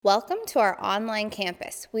Welcome to our online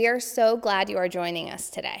campus. We are so glad you are joining us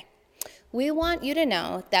today. We want you to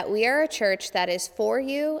know that we are a church that is for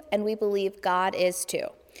you, and we believe God is too.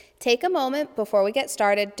 Take a moment before we get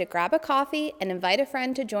started to grab a coffee and invite a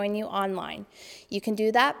friend to join you online. You can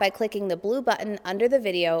do that by clicking the blue button under the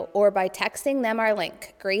video or by texting them our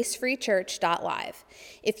link, gracefreechurch.live.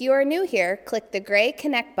 If you are new here, click the gray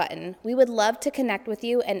connect button. We would love to connect with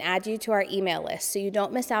you and add you to our email list so you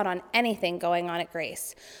don't miss out on anything going on at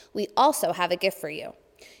Grace. We also have a gift for you.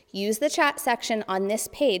 Use the chat section on this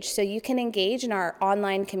page so you can engage in our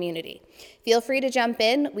online community. Feel free to jump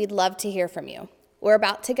in. We'd love to hear from you. We're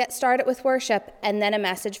about to get started with worship and then a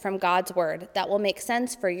message from God's Word that will make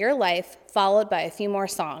sense for your life, followed by a few more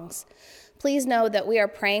songs. Please know that we are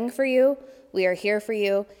praying for you, we are here for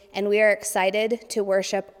you, and we are excited to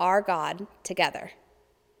worship our God together.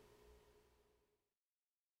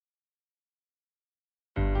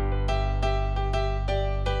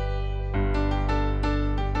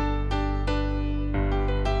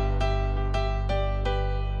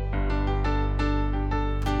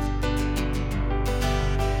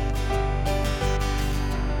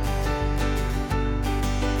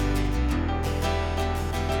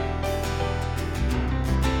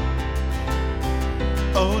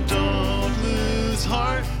 Oh, don't lose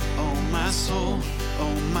heart, oh my soul,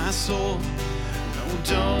 oh my soul. No,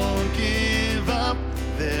 don't give up,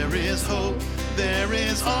 there is hope, there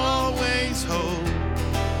is always hope.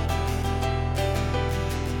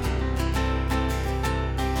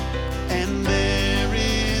 And there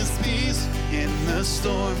is peace in the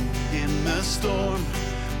storm, in the storm.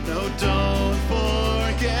 No, don't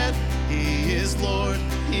forget, He is Lord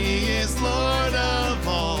of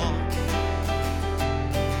all.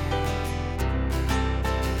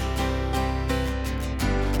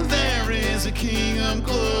 There is a King of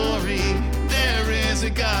glory, there is a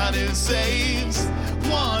God who saves,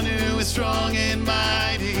 one who is strong and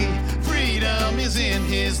mighty, freedom is in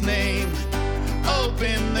His name.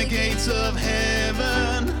 Open the gates of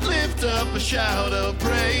heaven, lift up a shout of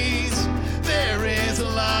praise. There is a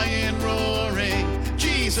lion roaring,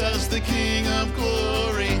 Jesus the King of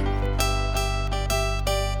glory.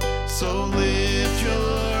 So lift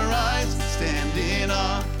your eyes, stand in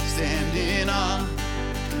awe, stand in awe.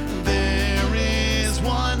 There is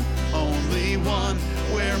one, only one,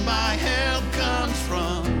 where my help comes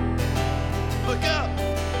from. Look up,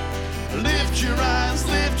 lift your eyes,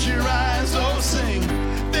 oh sing.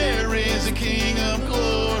 There is a King of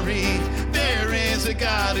glory, there is a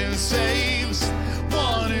God who saves,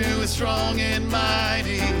 one who is strong and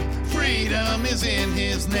mighty, freedom is in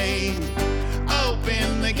His name.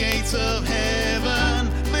 Open the gates of heaven,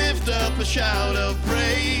 lift up a shout of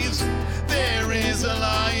praise. There is a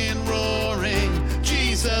lion roaring,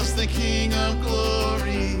 Jesus the King of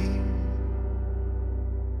glory.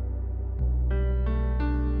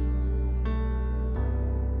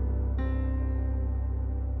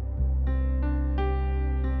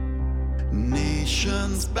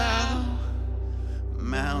 Nations bow,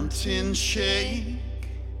 mountains shake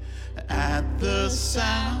at the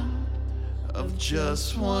sound of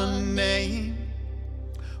just one name.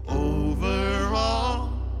 Over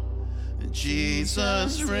all,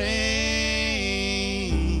 Jesus reigns.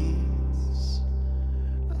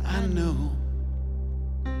 I know.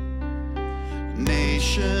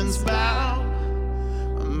 Nations bow,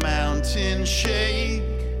 mountains shake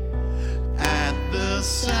at the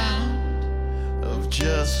sound of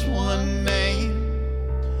just one name.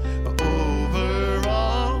 Over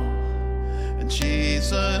all,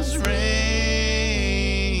 Jesus reigns.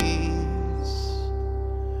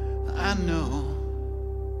 I know.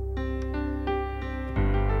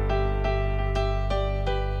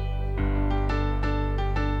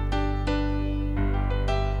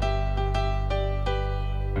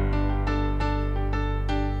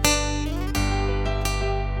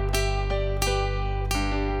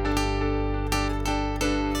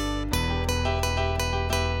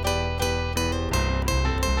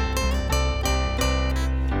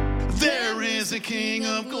 There is a King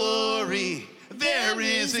of glory, there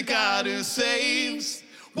is a God who saves,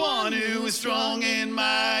 one who is strong and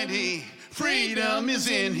mighty, freedom is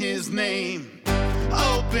in His name.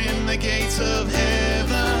 Open the gates of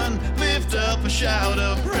heaven, lift up a shout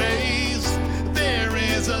of praise. There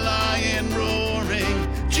is a lion roaring,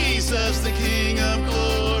 Jesus the King of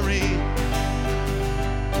glory.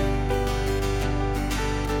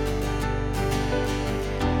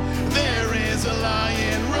 There is a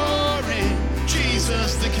lion roaring,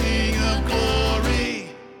 Jesus the King of glory.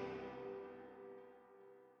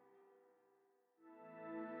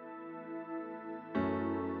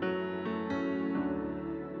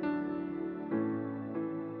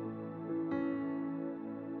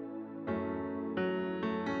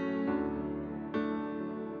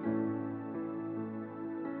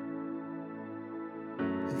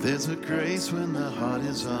 There's a grace when the heart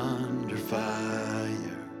is under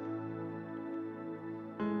fire.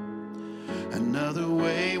 Another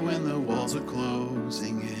way when the walls are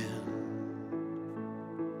closing in.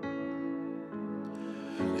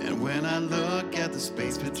 And when I look at the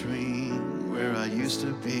space between where I used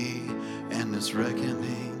to be and this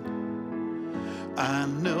reckoning, I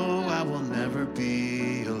know I will never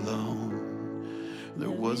be alone. There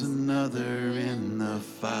was another in the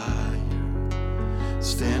fire,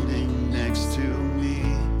 standing next to me.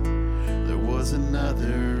 There was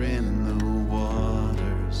another in the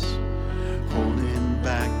waters, holding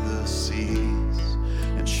back the seas.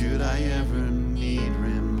 And should I ever need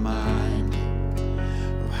reminding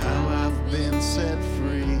of how I've been set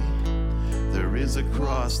free, there is a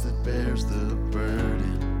cross that bears the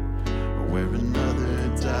burden, where another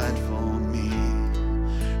died for me.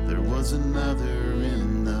 There was another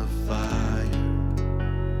in the fire.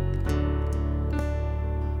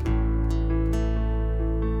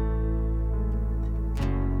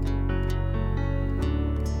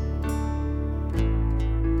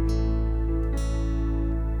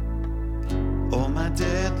 All my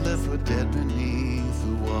dead left were dead beneath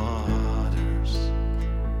the waters.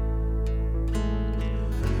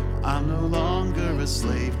 I'm no longer a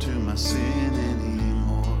slave to my sin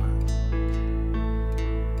anymore.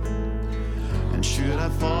 And should I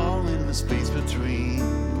fall in the space between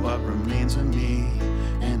what remains of me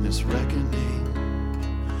and this reckoning,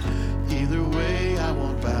 either way I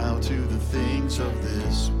won't bow to the things of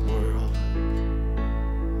this world.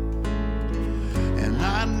 And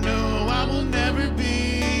I know I will never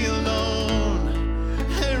be alone.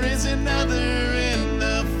 There is another in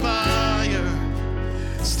the fire,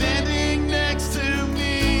 standing next to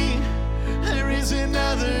me. There is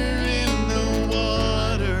another in the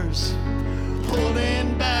waters,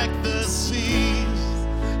 holding back the seas.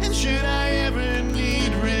 And should I ever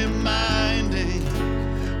need reminding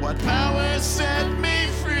what power set me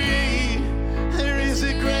free, there is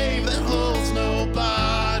a grave that holds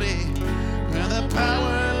nobody, where the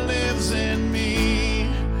power lives in me.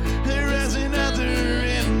 There is another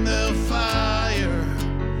in the fire.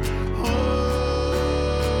 Oh,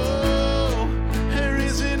 there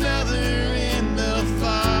is another in the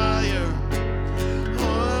fire.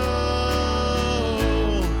 Oh,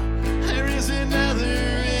 there is another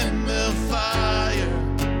in the fire.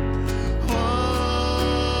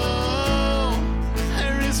 Oh,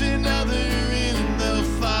 there is another in the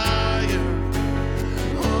fire.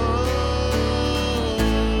 Oh,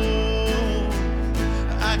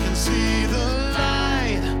 I can see the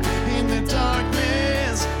light in the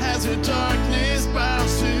darkness as the darkness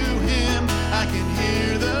bows to him. I can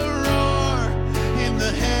hear the roar in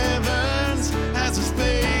the heavens as the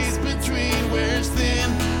space between wears thin.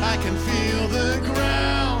 I can feel the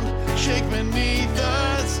ground shake beneath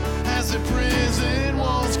us as the prison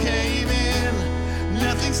walls cave in.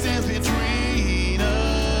 Nothing stands between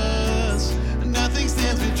us. Nothing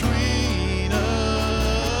stands between us.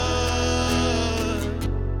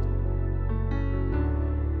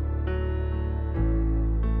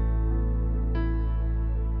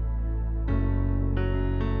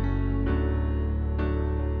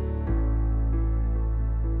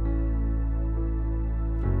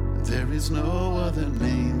 There is no other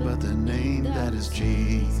name but the name that is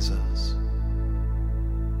Jesus.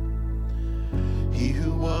 He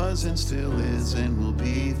who was and still is and will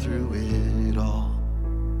be through it all.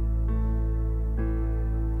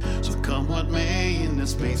 So come what may in the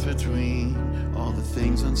space between all the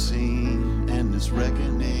things unseen and this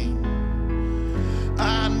reckoning,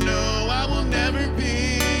 I know I will never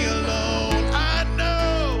be alone.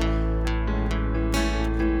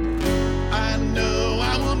 I know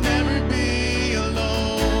I will never be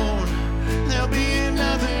alone. There'll be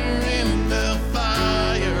another in the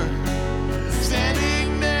fire,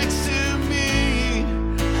 standing next to me.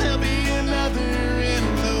 There'll be another in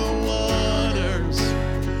the waters,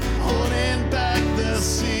 holding back the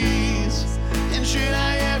seas. And should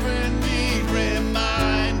I ever need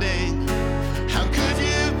reminding, how good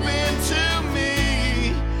you've been to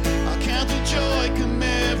me, I'll count the joy come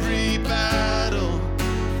every battle,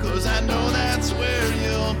 'cause I know that's where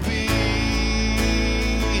you'll be.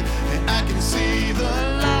 And I can see the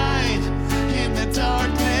light in the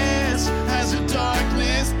darkness as the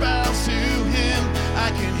darkness bows to him. I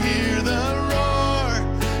can hear the roar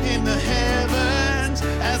in the heavens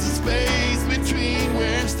as the space between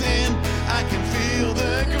wears thin. I can feel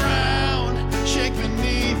the ground shake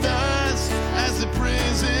beneath us as the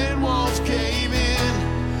prison walls cave in.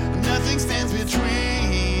 Nothing stands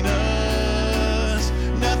between us.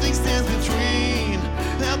 Nothing stands between.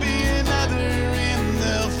 There'll be another in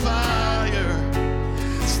the fire,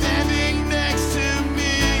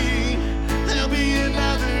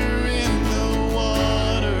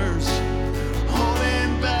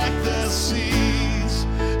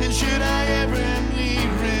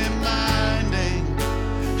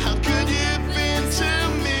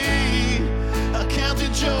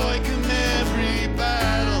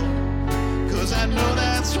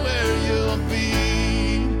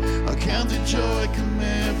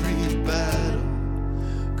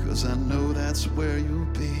 that's where you'll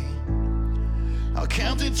be. I'll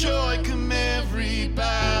count it joy come every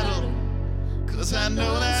battle, 'cause I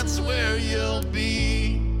know that's where you'll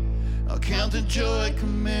be. I'll count it joy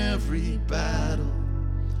come every battle,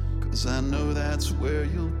 'cause I know that's where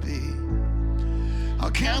you'll be.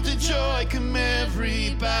 I'll count it joy come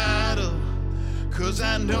every battle, 'cause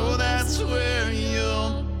I know that's where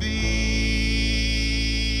you'll be.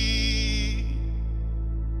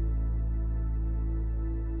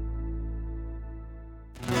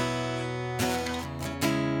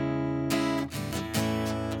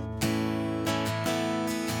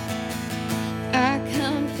 I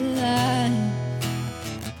come for life,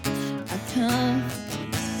 I come for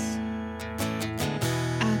peace,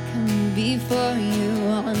 I come before you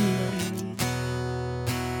on my knees.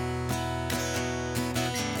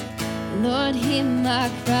 Lord, hear my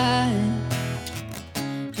cry,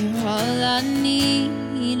 you're all I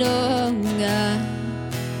need, oh God.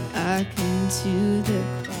 I come to the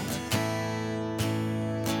cross.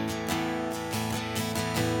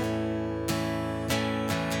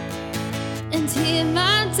 And here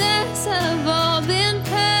my debts have all been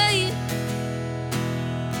paid,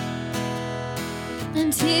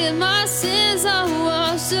 and here my sins are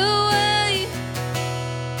washed away,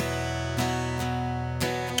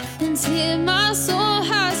 and here my soul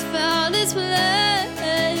has found its place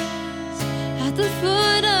at the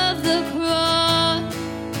foot of the cross.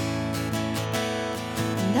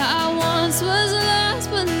 And I once was lost,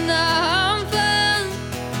 but now I'm found.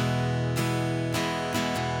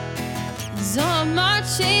 As all my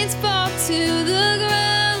chains fall to the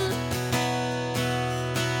ground,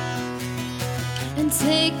 and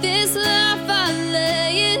take this life, I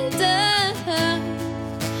lay it down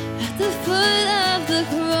at the foot of the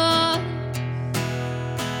cross.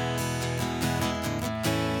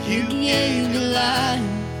 You gave me life,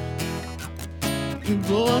 you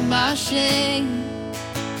bore my shame,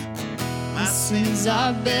 my sins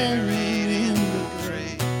are buried in the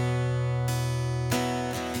grave.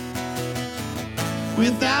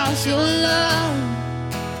 Without your love,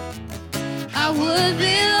 I would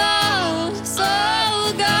be lost.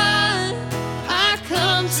 Oh God, I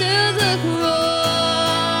come to the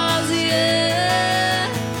cross, yeah.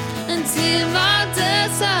 Until my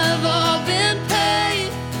debts have all been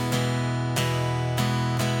paid,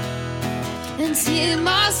 until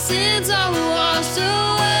my sins are washed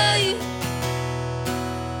away,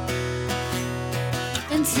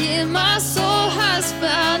 until my soul has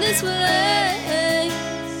found its place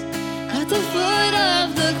at the foot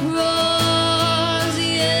of the cross,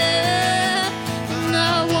 yeah. And I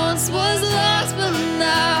once was lost, but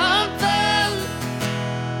now I'm found.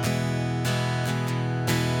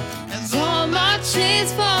 As all my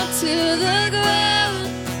chains fall to the ground,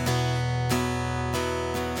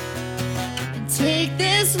 and take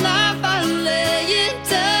this life, I lay it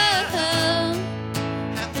down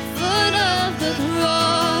at the foot of the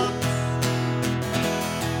cross.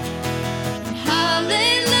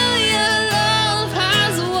 Hallelujah, love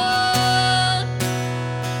has won.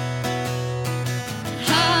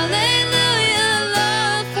 Hallelujah,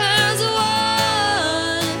 love has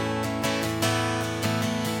won.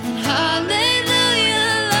 And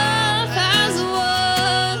hallelujah, love has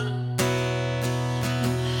won.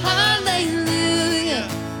 Hallelujah,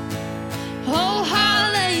 oh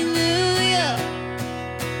hallelujah.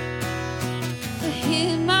 For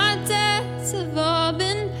here my debts have all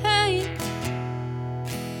been paid,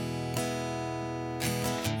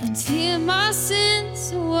 and here my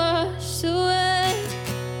sins are washed away,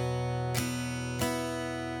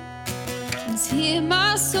 and here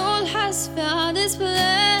my soul has found its place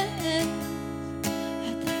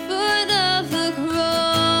at the foot of the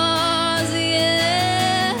cross,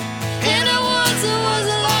 yeah. And I once was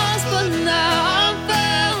lost, but now I'm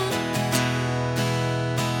found.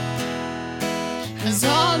 As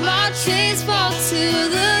all my chains fall to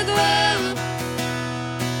the ground,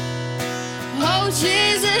 oh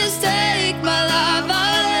Jesus, take my life, I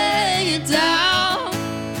lay it down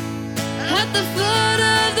at the foot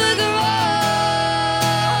of the cross,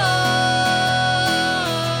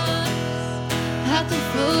 at the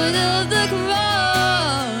foot of the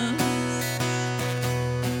cross.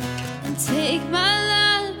 And take my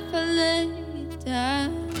life, I lay it down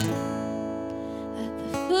at the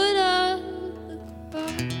foot of the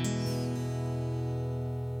cross.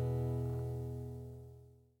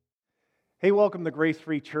 Hey, welcome to Grace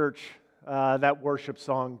Free Church. That worship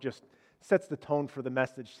song just sets the tone for the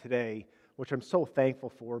message today, which I'm so thankful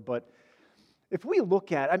for. But if we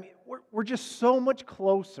look at, we're just so much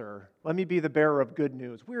closer. Let me be the bearer of good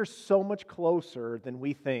news. We are so much closer than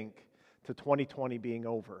we think to 2020 being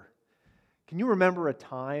over. Can you remember a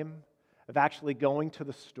time of actually going to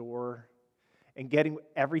the store and getting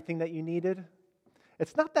everything that you needed,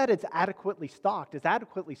 it's not that it's adequately stocked. It's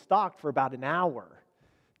adequately stocked for about an hour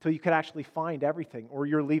till you could actually find everything, or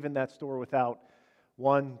you're leaving that store without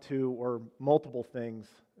one, two, or multiple things,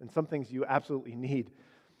 and some things you absolutely need.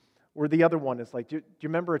 Or the other one is like, do you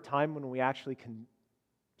remember a time when we actually can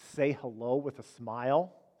say hello with a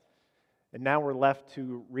smile? And now we're left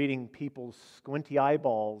to reading people's squinty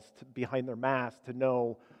eyeballs behind their mask to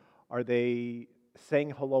know, are they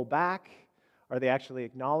saying hello back? Are they actually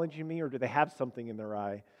acknowledging me, or do they have something in their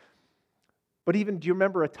eye? But even, do you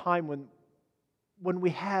remember a time when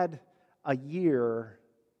we had a year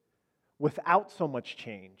without so much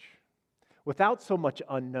change, without so much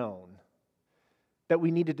unknown, that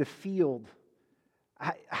we needed to field?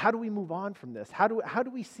 How do we move on from this? How do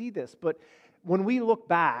we see this? But when we look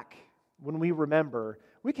back, when we remember,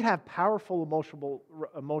 we can have powerful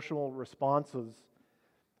emotional responses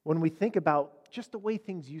when we think about just the way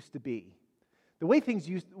things used to be, the way things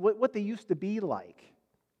what they used to be like.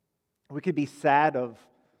 We could be sad of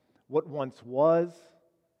what once was,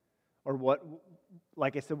 or what,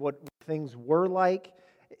 like I said, what things were like.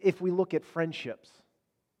 If we look at friendships,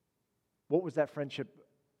 what was that friendship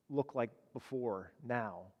look like before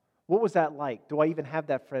now? What was that like? Do I even have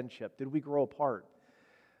that friendship? Did we grow apart?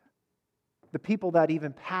 The people that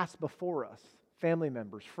even passed before us, family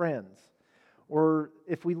members, friends. Or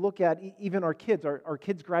if we look at even our kids, our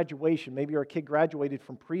kids' graduation, maybe our kid graduated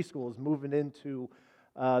from preschool, is moving into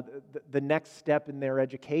the next step in their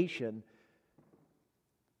education.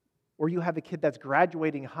 Or you have a kid that's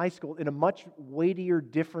graduating high school in a much weightier,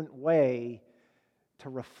 different way to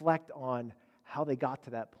reflect on how they got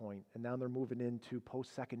to that point, and now they're moving into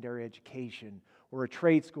post-secondary education, or a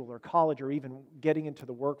trade school, or college, or even getting into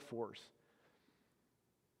the workforce.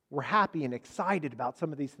 We're happy and excited about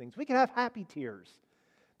some of these things. We can have happy tears,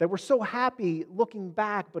 that we're so happy looking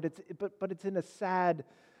back, but it's in a sad,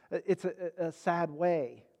 it's a sad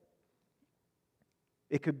way.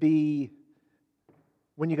 It could be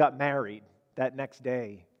when you got married, that next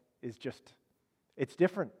day is just, it's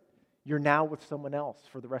different. You're now with someone else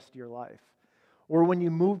for the rest of your life. Or when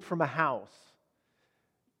you moved from a house,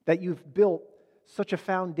 that you've built such a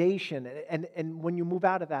foundation, and when you move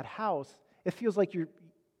out of that house, it feels like you're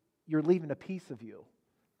leaving a piece of you.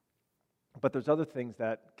 But there's other things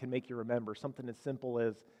that can make you remember. Something as simple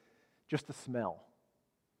as just the smell.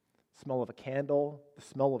 The smell of a candle, the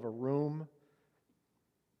smell of a room,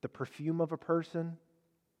 the perfume of a person,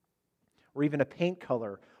 or even a paint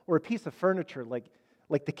color, or a piece of furniture like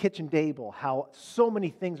the kitchen table, how so many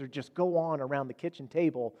things are just go on around the kitchen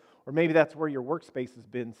table, or maybe that's where your workspace has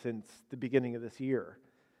been since the beginning of this year.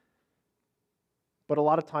 But a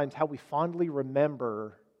lot of times how we fondly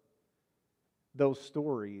remember those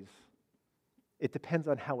stories, it depends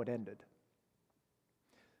on how it ended.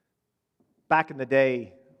 Back in the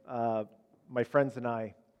day, my friends and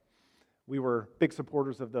I, we were big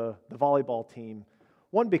supporters of the volleyball team.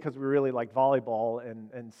 One, because we really liked volleyball,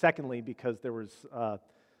 and secondly, because there was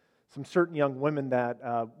some certain young women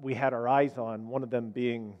that we had our eyes on, one of them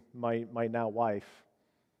being my now wife,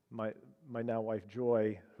 my now wife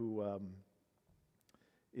Joy, who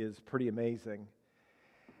is pretty amazing.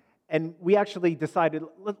 And we actually decided,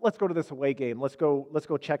 let's go to this away game. Let's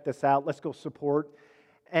go check this out. Let's go support.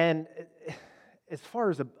 And as far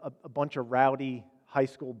as a bunch of rowdy high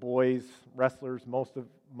school boys, wrestlers, most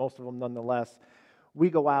of them nonetheless, we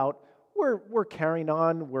go out, we're carrying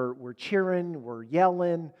on, we're cheering, we're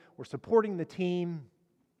yelling, we're supporting the team,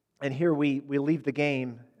 and here we leave the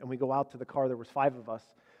game and we go out to the car. There was 5 of us.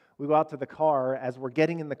 We go out to the car. As we're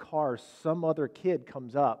getting in the car, some other kid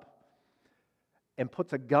comes up and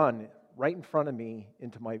puts a gun right in front of me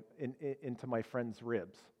into my friend's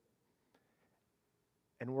ribs.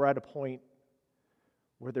 And we're at a point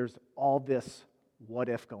where there's all this what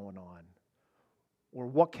if going on, or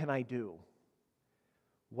what can I do?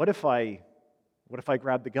 What if I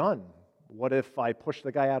grab the gun? What if I push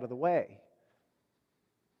the guy out of the way?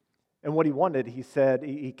 And what he wanted, he said,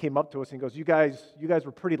 he came up to us and goes, you guys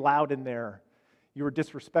were pretty loud in there. You were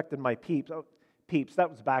disrespecting my peeps. Oh, peeps, that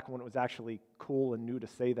was back when it was actually cool and new to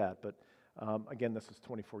say that. But again, this was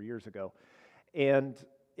 24 years ago. And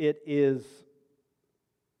it is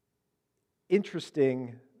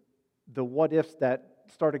interesting, the what ifs that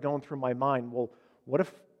started going through my mind. Well,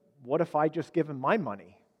 what if I just give him my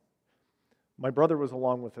money? My brother was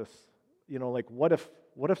along with us. What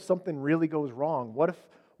if something really goes wrong?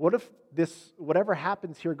 What if this, whatever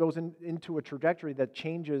happens here, goes into a trajectory that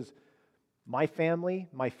changes my family,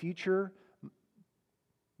 my future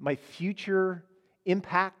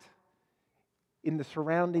impact in the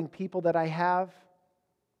surrounding people that I have?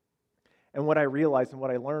 And what I realized and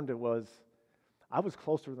what I learned was I was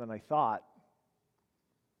closer than I thought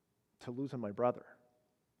to losing my brother.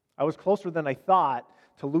 I was closer than I thought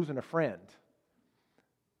to losing a friend.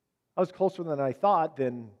 I was closer than I thought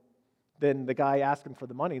than the guy asking for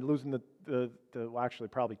the money, losing well, actually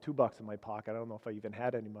probably $2 in my pocket. I don't know if I even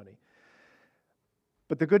had any money.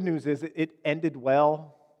 But the good news is it ended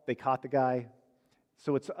well. They caught the guy.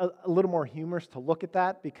 So it's a little more humorous to look at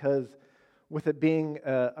that, because with it being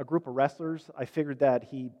a group of wrestlers, I figured that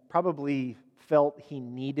he probably felt he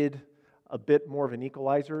needed a bit more of an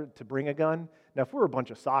equalizer to bring a gun. Now, if we were a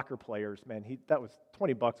bunch of soccer players, man, that was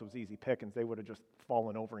 $20 was easy pickings. They would have just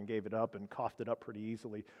fallen over and gave it up and coughed it up pretty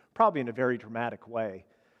easily, probably in a very dramatic way.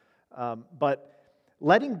 But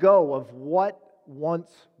letting go of what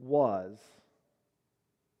once was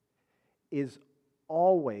is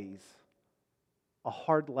always a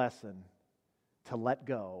hard lesson to let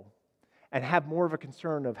go and have more of a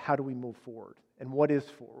concern of how do we move forward and what is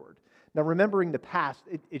forward. Now, remembering the past,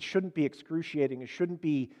 it shouldn't be excruciating. It shouldn't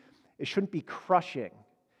be crushing.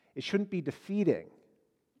 It shouldn't be defeating.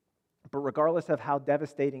 But regardless of how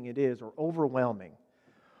devastating it is, or overwhelming,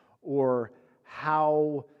 or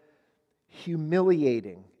how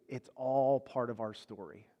humiliating, it's all part of our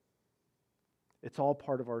story. It's all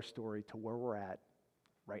part of our story to where we're at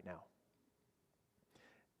right now.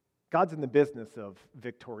 God's in the business of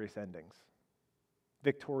victorious endings.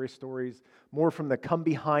 Victorious stories, more from the come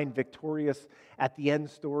behind victorious at the end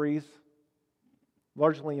stories,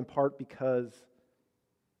 largely in part because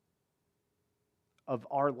of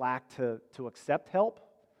our lack to accept help,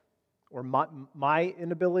 or my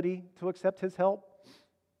inability to accept his help.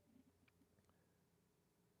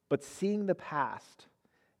 But seeing the past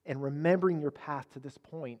and remembering your path to this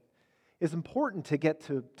point is important to get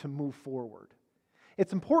to move forward.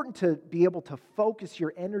 It's important to be able to focus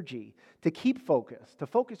your energy, to keep focused, to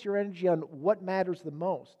focus your energy on what matters the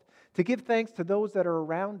most, to give thanks to those that are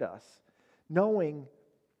around us, knowing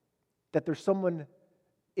that there's someone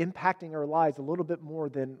impacting our lives a little bit more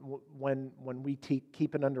than when we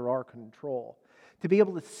keep it under our control. To be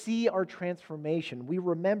able to see our transformation, we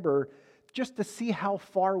remember just to see how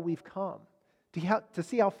far we've come, to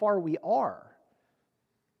see how far we are.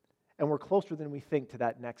 And we're closer than we think to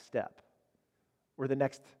that next step, or the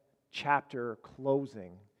next chapter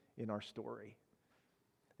closing in our story.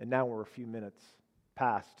 And now we're a few minutes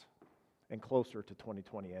past and closer to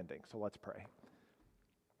 2020 ending. So let's pray.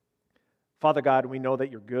 Father God, we know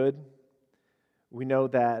that you're good. We know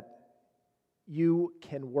that you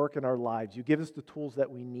can work in our lives. You give us the tools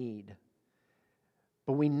that we need.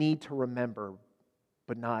 But we need to remember,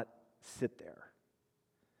 but not sit there.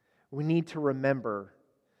 We need to remember,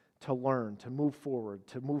 to learn, to move forward,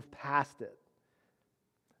 to move past it.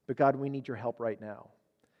 But God, we need your help right now.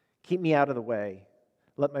 Keep me out of the way.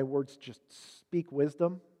 Let my words just speak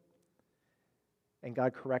wisdom. And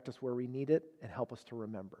God, correct us where we need it and help us to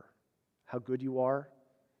remember how good you are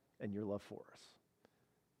and your love for us.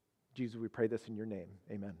 Jesus, we pray this in your name.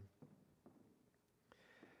 Amen.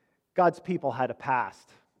 God's people had a past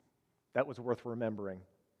that was worth remembering.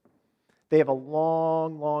 They have a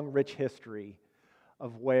long, rich history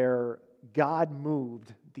of where God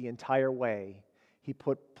moved the entire way. He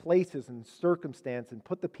put places and circumstance and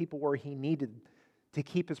put the people where he needed to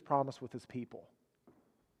keep his promise with his people.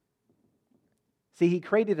 See, he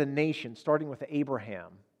created a nation starting with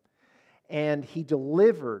Abraham, and he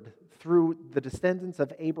delivered through the descendants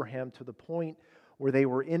of Abraham to the point where they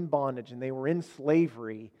were in bondage and they were in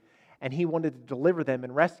slavery, and he wanted to deliver them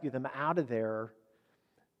and rescue them out of there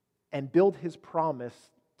and build his promise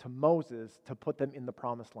to Moses to put them in the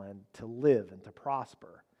promised land, to live and to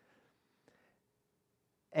prosper.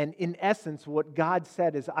 And in essence, what God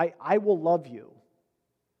said is, I will love you.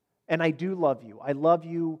 And I do love you. I love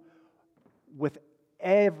you with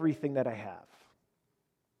everything that I have.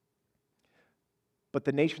 But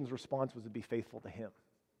the nation's response was to be faithful to him.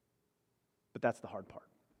 But that's the hard part.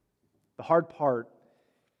 The hard part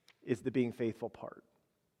is the being faithful part.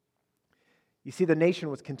 You see, the nation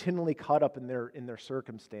was continually caught up in their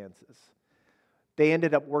circumstances. They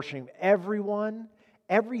ended up worshiping everyone,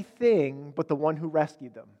 everything but the one who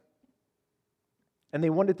rescued them. And they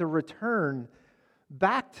wanted to return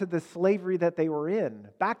back to the slavery that they were in,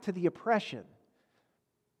 back to the oppression,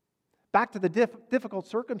 back to the difficult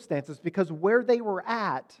circumstances, because where they were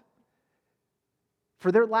at,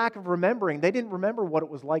 for their lack of remembering, they didn't remember what it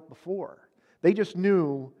was like before. They just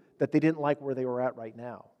knew that they didn't like where they were at right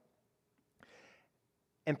now.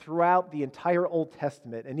 And throughout the entire Old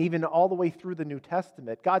Testament, and even all the way through the New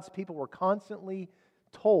Testament, God's people were constantly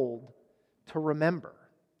told to remember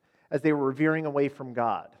as they were veering away from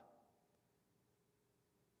God.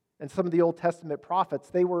 and some of the Old Testament prophets,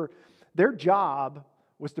 their job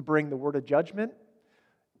was to bring the word of judgment.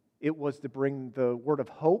 It was to bring the word of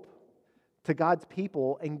hope to God's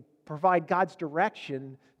people and provide God's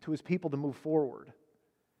direction to his people to move forward.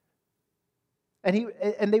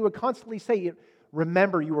 And they would constantly say,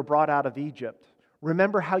 remember you were brought out of Egypt.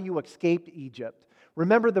 Remember how you escaped Egypt.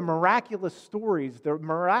 Remember the miraculous stories, the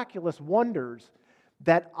miraculous wonders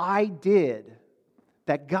that I did,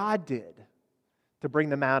 that God did to bring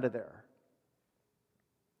them out of there.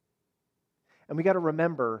 And we got to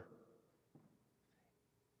remember,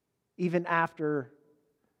 even after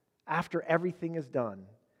everything is done,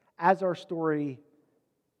 as our story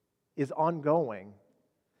is ongoing,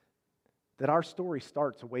 that our story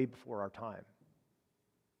starts way before our time.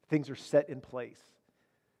 Things are set in place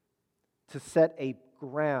to set a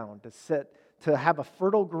ground, to have a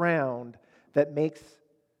fertile ground that makes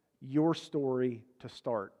your story to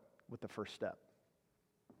start with the first step.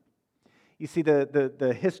 You see,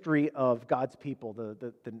 the history of God's people,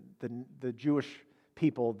 the Jewish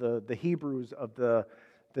people, the Hebrews of the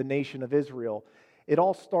nation of Israel, it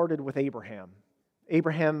all started with Abraham.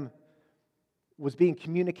 Abraham was being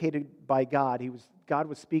communicated by God. God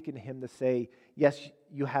was speaking to him to say, yes,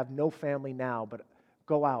 you have no family now, but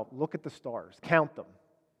go out, look at the stars, count them.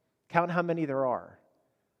 Count how many there are.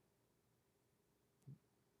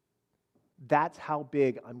 That's how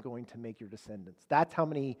big I'm going to make your descendants. That's how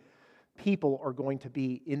many people are going to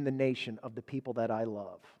be in the nation of the people that I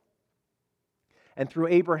love. And through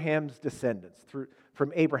Abraham's descendants,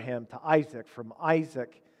 from Abraham to Isaac, from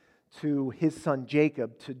Isaac to his son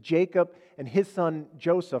Jacob and his son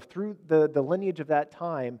Joseph, through the lineage of that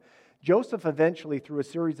time, Joseph eventually, through a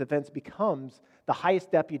series of events, becomes the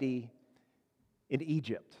highest deputy in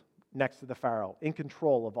Egypt, next to the Pharaoh, in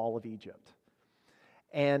control of all of Egypt.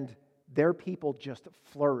 And their people just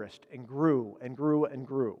flourished and grew and grew and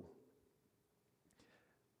grew.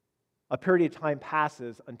 A period of time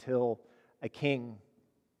passes until a king,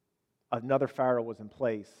 another Pharaoh, was in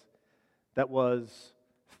place that was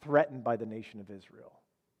threatened by the nation of Israel.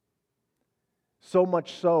 So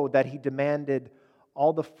much so that he demanded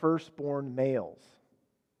all the firstborn males,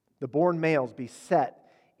 the born males, be set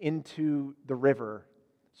into the river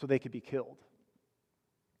so they could be killed.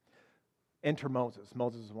 Enter Moses.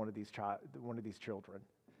 Moses is one of these children.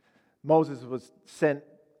 Moses was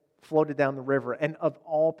floated down the river, and of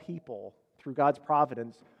all people, through God's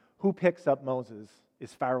providence, who picks up Moses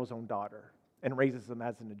is Pharaoh's own daughter and raises him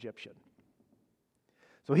as an Egyptian.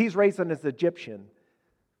 So he's raised as an Egyptian,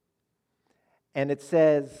 and it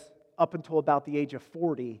says up until about the age of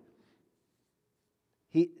 40,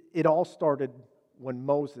 it all started when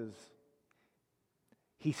Moses,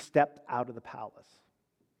 he stepped out of the palace.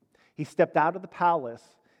 He stepped out of the palace,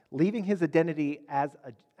 leaving his identity as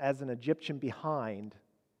an Egyptian behind,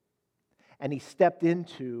 and he stepped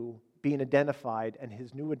into being identified and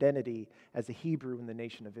his new identity as a Hebrew in the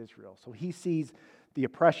nation of Israel. So he sees the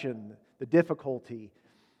oppression, the difficulty.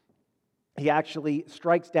 He actually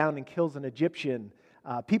strikes down and kills an Egyptian.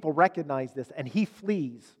 People recognize this, and he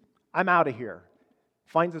flees. I'm out of here.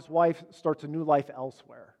 Finds his wife, starts a new life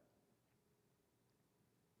elsewhere.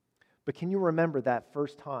 But can you remember that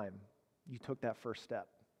first time you took that first step?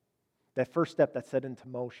 That first step that set into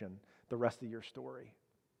motion the rest of your story.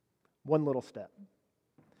 One little step.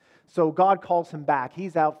 So God calls him back.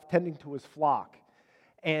 He's out tending to his flock.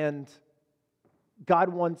 And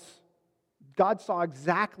God saw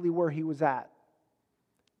exactly where he was at.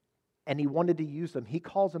 And he wanted to use him. He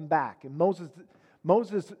calls him back. And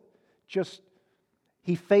Moses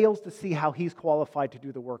he fails to see how he's qualified to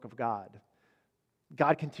do the work of God.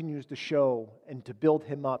 God continues to show and to build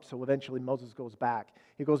him up, so eventually Moses goes back.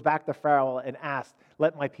 He goes back to Pharaoh and asks,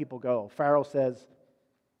 let my people go. Pharaoh says,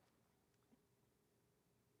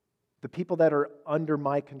 the people that are under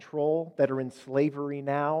my control, that are in slavery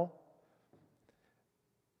now,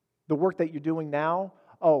 the work that you're doing now,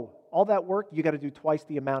 all that work, you got to do twice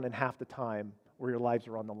the amount in half the time where your lives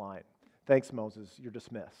are on the line. Thanks, Moses, you're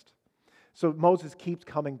dismissed. So Moses keeps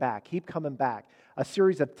coming back. A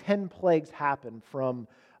series of 10 plagues happen, from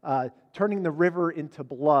turning the river into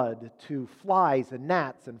blood to flies and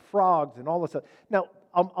gnats and frogs and all this stuff. Now,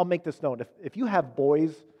 I'll make this known. If you have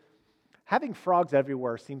boys, having frogs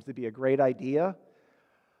everywhere seems to be a great idea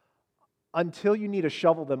until you need to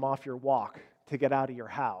shovel them off your walk to get out of your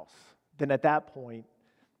house. Then at that point,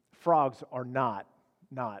 frogs are not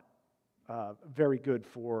very good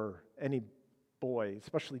for any boy,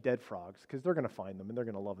 especially dead frogs, because they're going to find them and they're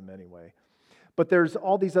going to love them anyway. But there's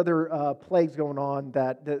all these other plagues going on,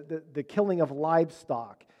 that the killing of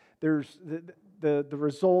livestock. There's the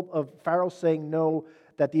result of Pharaoh saying no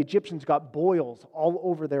that the Egyptians got boils all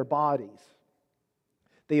over their bodies.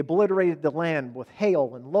 They obliterated the land with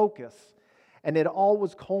hail and locusts, and it all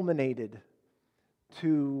was culminated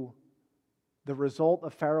to the result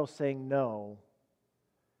of Pharaoh saying no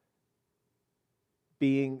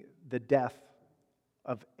being the death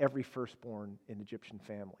of every firstborn in Egyptian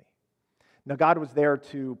family. Now, God was there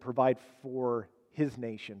to provide for His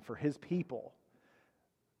nation, for His people.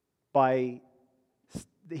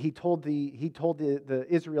 He told the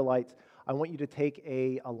Israelites, I want you to take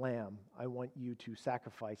a lamb. I want you to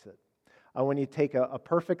sacrifice it. I want you to take a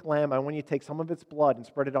perfect lamb. I want you to take some of its blood and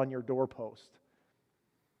spread it on your doorpost.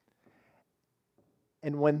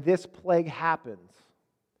 And when this plague happens,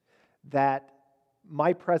 that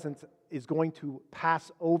my presence is going to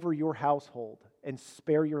pass over your household and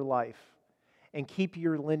spare your life and keep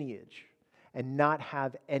your lineage and not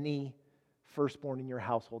have any firstborn in your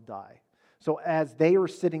household die. So as they are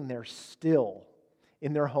sitting there still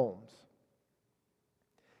in their homes,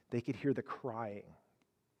 they could hear the crying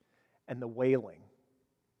and the wailing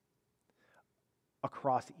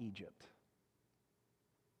across Egypt,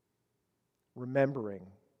 remembering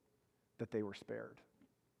that they were spared.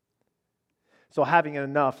 So having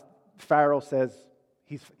enough, Pharaoh says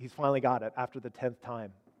he's finally got it after the 10th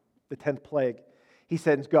time, the 10th plague. He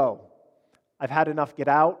says, go. I've had enough. Get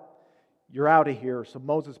out. You're out of here. So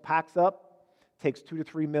Moses packs up, takes 2 to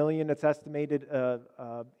 3 million, it's estimated,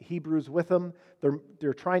 Hebrews with him.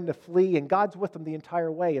 They're trying to flee, and God's with them the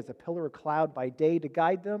entire way as a pillar of cloud by day to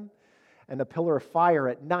guide them and a pillar of fire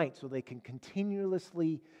at night so they can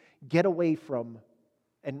continuously get away from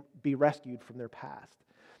and be rescued from their past.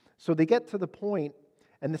 So they get to the point,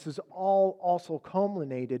 and this is all also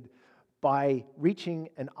culminated by reaching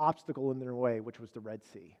an obstacle in their way, which was the Red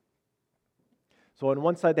Sea. So on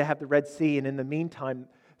one side they have the Red Sea, and in the meantime,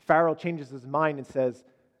 Pharaoh changes his mind and says,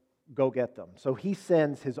 go get them. So he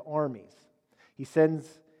sends his armies. He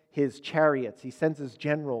sends his chariots. He sends his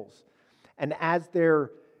generals. And as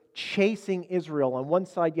they're chasing Israel, on one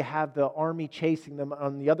side you have the army chasing them.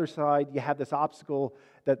 On the other side you have this obstacle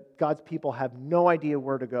that God's people have no idea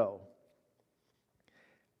where to go.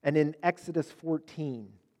 And in Exodus 14,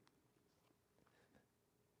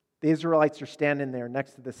 the Israelites are standing there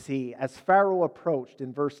next to the sea. As Pharaoh approached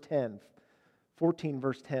in verse 10, 14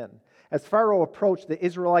 verse 10, as Pharaoh approached, the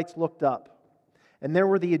Israelites looked up, and there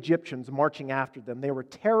were the Egyptians marching after them. They were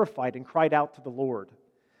terrified and cried out to the Lord.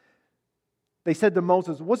 They said to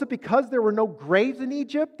Moses, was it because there were no graves in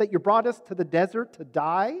Egypt that you brought us to the desert to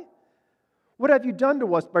die? What have you done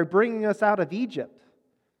to us by bringing us out of Egypt?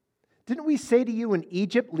 Didn't we say to you in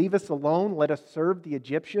Egypt, leave us alone, let us serve the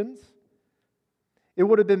Egyptians? It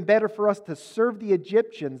would have been better for us to serve the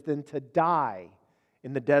Egyptians than to die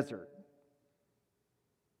in the desert.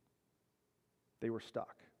 They were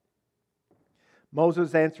stuck.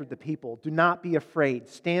 Moses answered the people, do not be afraid,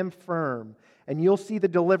 stand firm, and you'll see the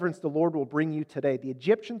deliverance the Lord will bring you today. The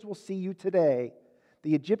Egyptians will see you today.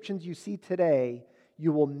 The Egyptians you see today,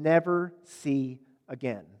 you will never see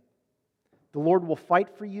again. The Lord will fight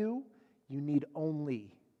for you. You need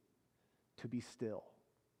only to be still.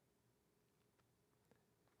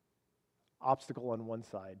 Obstacle on one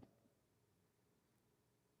side,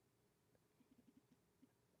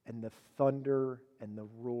 and the thunder and the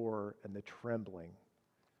roar and the trembling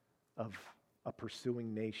of a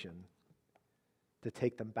pursuing nation to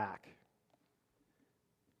take them back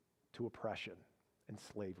to oppression and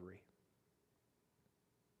slavery.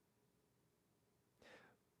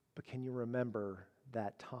 But can you remember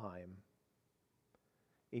that time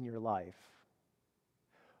in your life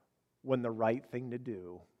when the right thing to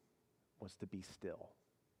do was to be still?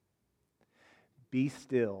 Be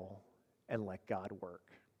still and let God work.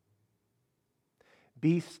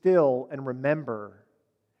 Be still and remember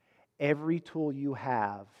every tool you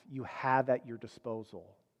have at your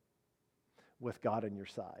disposal with God on your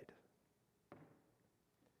side.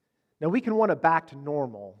 Now we can want it back to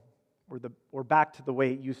normal or back to the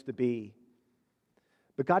way it used to be.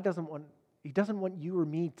 But God doesn't want you or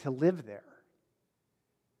me to live there.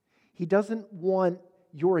 He doesn't want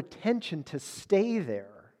your attention to stay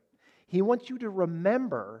there. He wants you to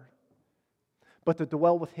remember, but to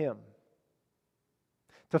dwell with Him,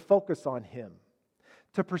 to focus on Him,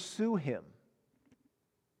 to pursue Him.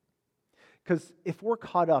 Because if we're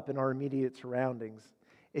caught up in our immediate surroundings,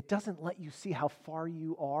 it doesn't let you see how far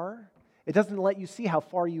you are. It doesn't let you see how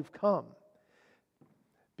far you've come,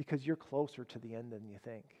 because you're closer to the end than you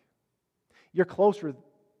think. You're closer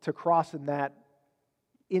to crossing that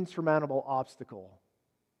insurmountable obstacle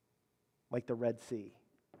like the Red Sea.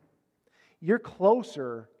 You're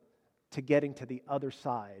closer to getting to the other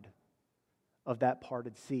side of that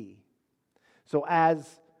parted sea. So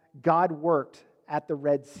as God worked at the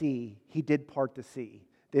Red Sea, he did part the sea.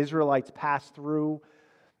 The Israelites passed through.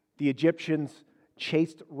 The Egyptians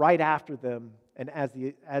chased right after them. And as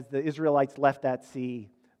the Israelites left that sea,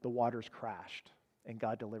 the waters crashed, and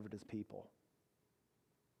God delivered his people.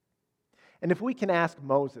 And if we can ask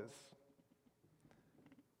Moses,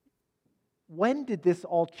 when did this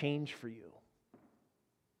all change for you?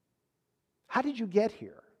 How did you get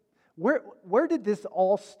here? Where did this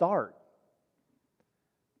all start?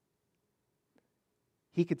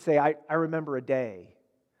 He could say, I remember a day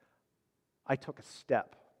I took a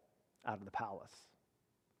step out of the palace.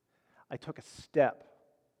 I took a step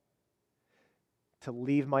to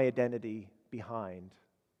leave my identity behind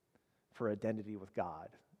for identity with God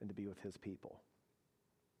and to be with his people.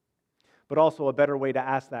 But also a better way to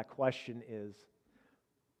ask that question is,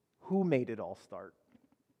 who made it all start?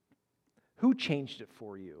 Who changed it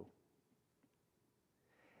for you?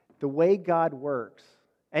 The way God works,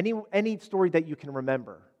 any story that you can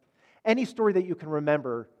remember,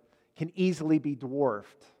 can easily be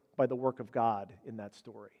dwarfed by the work of God in that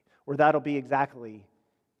story. Or that'll be exactly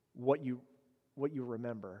what you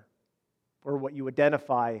remember, or what you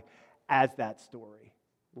identify as that story,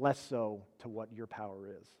 less so to what your power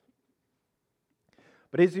is.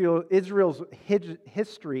 But Israel's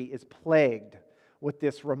history is plagued with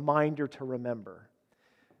this reminder to remember.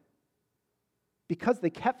 Because they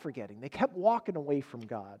kept forgetting, they kept walking away from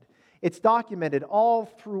God. It's documented all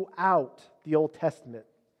throughout the Old Testament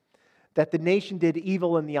that the nation did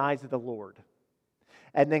evil in the eyes of the Lord.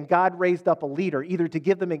 And then God raised up a leader, either to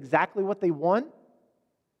give them exactly what they want,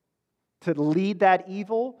 to lead that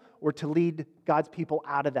evil, or to lead God's people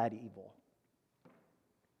out of that evil.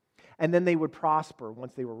 And then they would prosper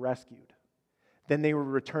once they were rescued. Then they would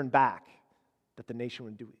return back, that the nation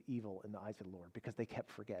would do evil in the eyes of the Lord, because they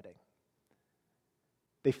kept forgetting.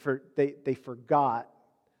 They forgot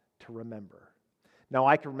to remember. Now,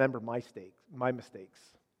 I can remember my mistakes.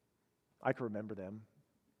 I can remember them.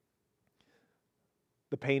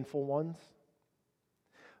 The painful ones.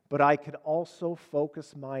 But I could also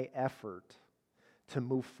focus my effort to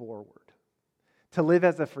move forward, to live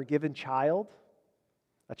as a forgiven child,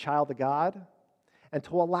 a child of God, and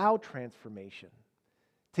to allow transformation,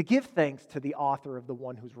 to give thanks to the author of the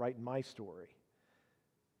one who's writing my story.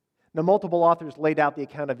 Now, multiple authors laid out the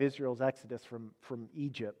account of Israel's exodus from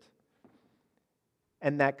Egypt,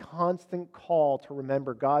 and that constant call to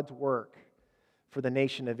remember God's work for the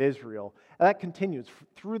nation of Israel. And that continues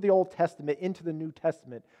through the Old Testament into the New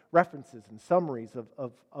Testament, references and summaries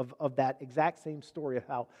of that exact same story of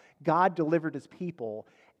how God delivered his people,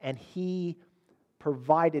 and he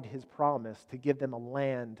provided his promise to give them a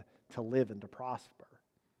land to live and to prosper.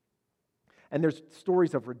 And there's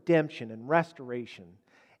stories of redemption and restoration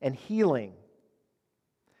and healing,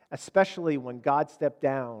 especially when God stepped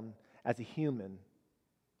down as a human.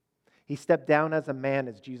 He stepped down as a man,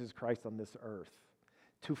 as Jesus Christ on this earth,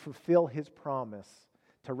 to fulfill his promise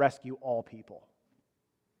to rescue all people.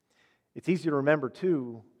 It's easy to remember,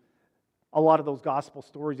 too, a lot of those gospel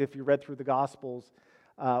stories, if you read through the Gospels,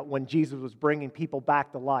 when Jesus was bringing people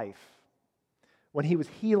back to life, when he was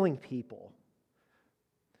healing people,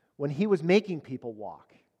 when he was making people walk.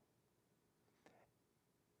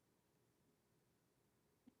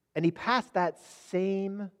 And he passed that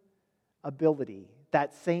same ability,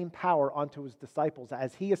 that same power onto his disciples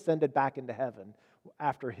as he ascended back into heaven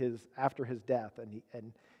after his death,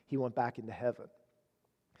 and he went back into heaven.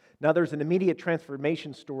 Now there's an immediate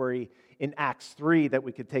transformation story in Acts 3 that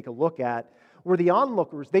we could take a look at, where the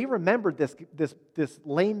onlookers, they remembered this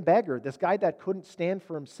lame beggar, this guy that couldn't stand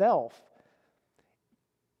for himself,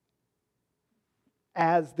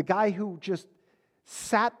 as the guy who just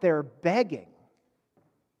sat there begging,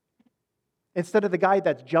 instead of the guy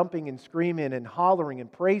that's jumping and screaming and hollering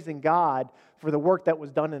and praising God for the work that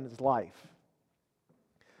was done in his life.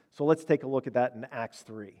 So let's take a look at that in Acts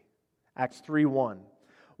 3. Acts 3:1.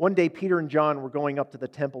 One day Peter and John were going up to the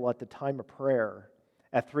temple at the time of prayer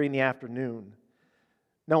at 3 p.m.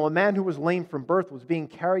 Now a man who was lame from birth was being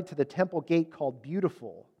carried to the temple gate called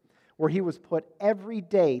Beautiful, where he was put every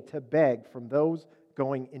day to beg from those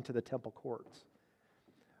going into the temple courts.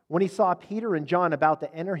 When he saw Peter and John about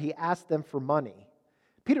to enter, he asked them for money.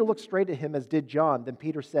 Peter looked straight at him, as did John. Then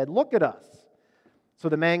Peter said, "Look at us." So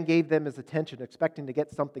the man gave them his attention, expecting to get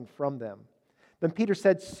something from them. Then Peter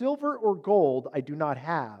said, "Silver or gold I do not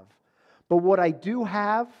have, but what I do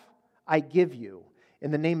have, I give you.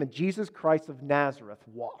 In the name of Jesus Christ of Nazareth,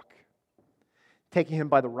 walk." Taking him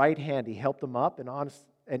by the right hand, he helped him up,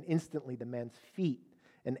 and instantly the man's feet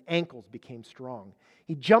and ankles became strong.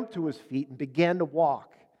 He jumped to his feet and began to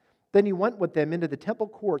walk. Then he went with them into the temple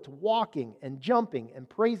courts, walking and jumping and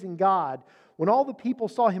praising God. When all the people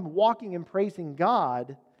saw him walking and praising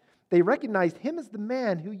God, they recognized him as the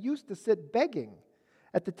man who used to sit begging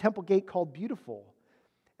at the temple gate called Beautiful.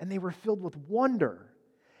 And they were filled with wonder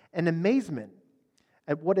and amazement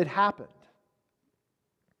at what had happened.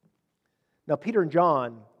 Now, Peter and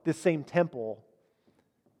John, this same temple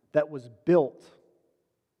that was built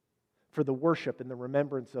for the worship and the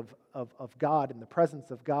remembrance of God and the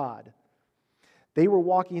presence of God, they were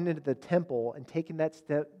walking into the temple and taking that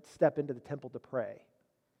step into the temple to pray.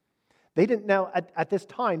 They didn't now at this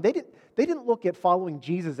time they didn't look at following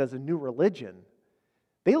Jesus as a new religion.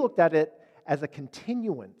 They looked at it as a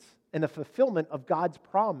continuance and a fulfillment of God's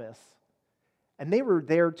promise, and they were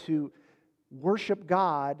there to worship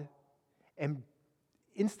God and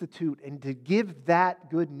institute and to give that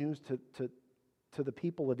good news to the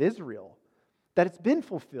people of Israel, that it's been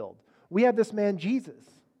fulfilled. We have this man, Jesus.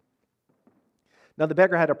 Now, the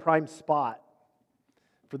beggar had a prime spot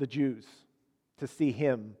for the Jews to see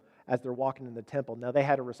him as they're walking in the temple. Now, they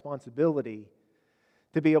had a responsibility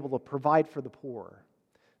to be able to provide for the poor,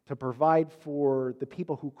 to provide for the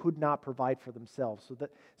people who could not provide for themselves.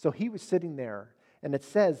 So he was sitting there, and it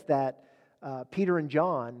says that Peter and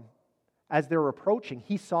John, as they were approaching,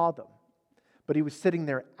 he saw them, but he was sitting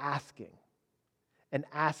there asking,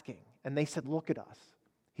 and they said, "Look at us."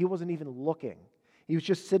 He wasn't even looking. He was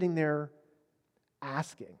just sitting there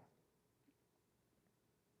asking.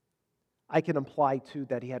 I can imply, too,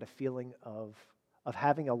 that he had a feeling of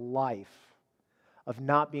having a life, of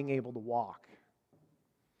not being able to walk,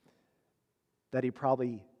 that he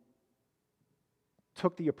probably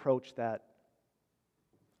took the approach that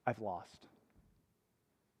I've lost.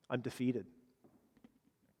 I'm defeated.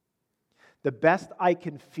 The best I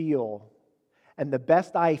can feel and the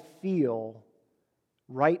best I feel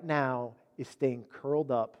right now is staying curled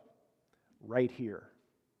up right here.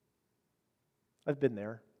 I've been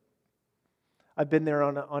there. I've been there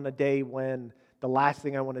on a day when the last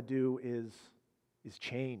thing I want to do is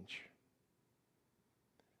change.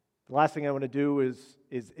 The last thing I want to do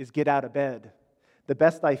is get out of bed. The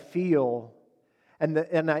best I feel, and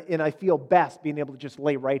I feel best being able to just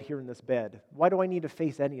lay right here in this bed. Why do I need to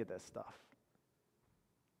face any of this stuff?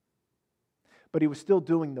 But he was still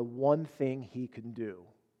doing the one thing he could do.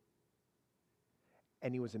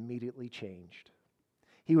 And he was immediately changed.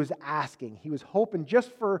 He was asking, he was hoping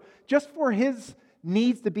just for his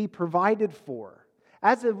needs to be provided for,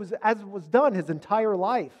 as it was done his entire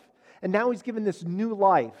life. And now he's given this new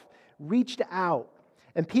life, reached out.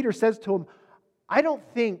 And Peter says to him, "I don't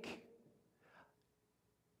think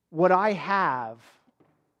what I have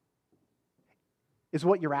is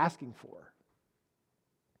what you're asking for.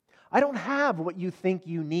 I don't have what you think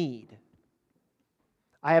you need.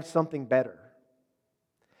 I have something better."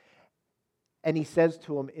 And he says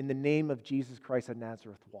to him, "In the name of Jesus Christ of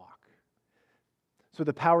Nazareth, walk." So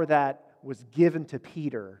the power that was given to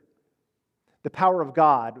Peter, the power of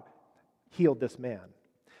God, healed this man.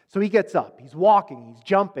 So he gets up, he's walking, he's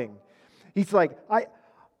jumping. He's like,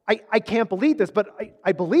 I can't believe this, but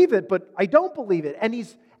I believe it, but I don't believe it. And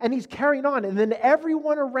he's carrying on. And then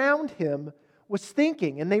everyone around him was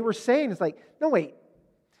thinking, and they were saying, it's like, no, wait,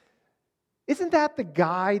 isn't that the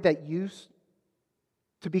guy that used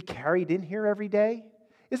to be carried in here every day?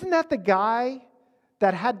 Isn't that the guy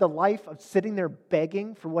that had the life of sitting there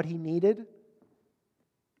begging for what he needed?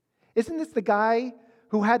 Isn't this the guy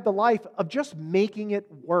who had the life of just making it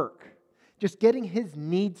work, just getting his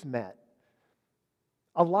needs met?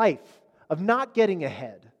 A life of not getting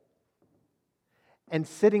ahead and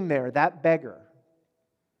sitting there, that beggar,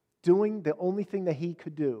 doing the only thing that he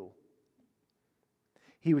could do.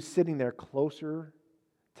 He was sitting there closer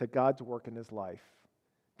to God's work in his life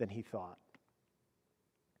than he thought.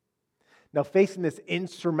 Now, facing this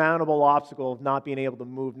insurmountable obstacle of not being able to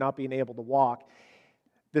move, not being able to walk,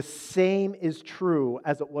 the same is true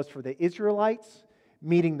as it was for the Israelites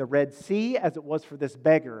meeting the Red Sea, as it was for this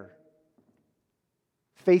beggar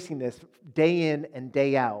facing this day in and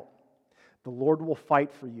day out. The Lord will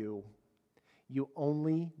fight for you. You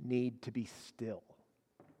only need to be still.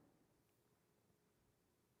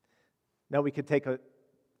 Now we could take a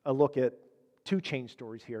look at two change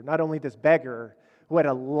stories here. Not only this beggar who had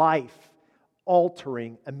a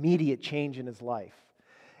life-altering, immediate change in his life,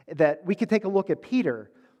 that we could take a look at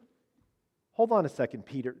Peter. Hold on a second,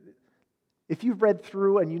 Peter. If you've read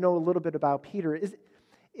through and you know a little bit about Peter,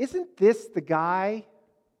 isn't this the guy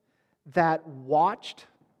that watched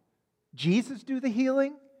Jesus do the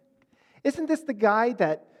healing? Isn't this the guy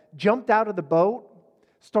that jumped out of the boat,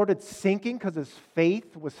 started sinking because his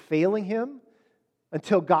faith was failing him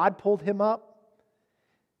until God pulled him up?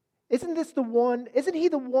 Isn't he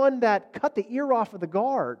the one that cut the ear off of the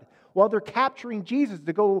guard while they're capturing Jesus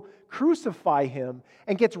to go crucify him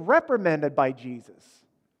and gets reprimanded by Jesus?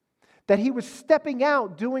 That he was stepping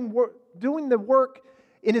out, doing the work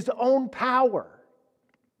in his own power.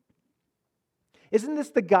 Isn't this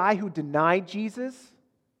the guy who denied Jesus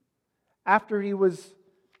after he was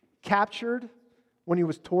captured, when he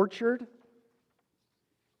was tortured?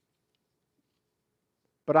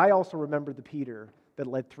 But I also remember the Peter that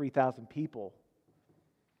led 3,000 people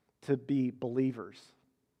to be believers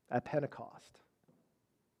at Pentecost.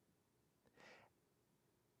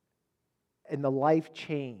 And the life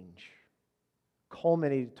change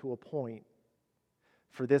culminated to a point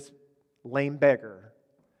for this lame beggar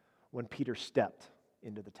when Peter stepped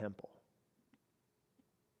into the temple.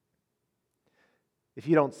 If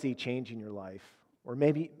you don't see change in your life, or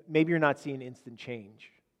maybe you're not seeing instant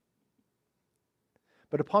change,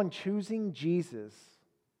 but upon choosing Jesus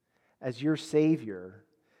as your Savior,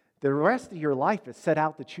 the rest of your life is set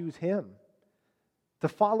out to choose Him, to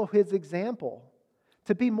follow His example,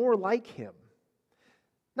 to be more like Him.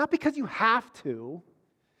 Not because you have to,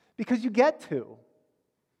 because you get to.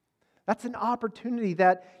 That's an opportunity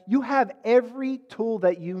that you have every tool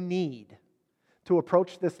that you need to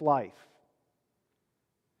approach this life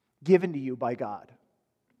given to you by God.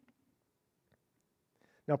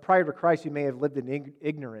 Now, prior to Christ, you may have lived in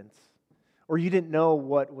ignorance, or you didn't know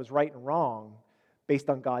what was right and wrong based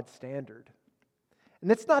on God's standard.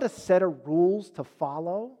 And it's not a set of rules to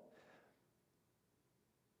follow,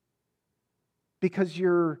 because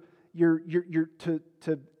you're to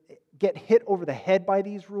get hit over the head by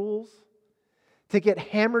these rules, to get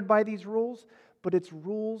hammered by these rules, but it's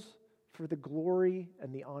rules for the glory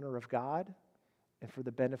and the honor of God and for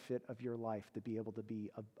the benefit of your life to be able to be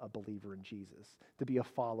a believer in Jesus, to be a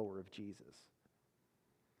follower of Jesus.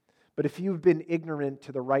 But if you've been ignorant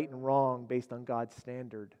to the right and wrong based on God's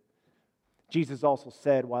standard, Jesus also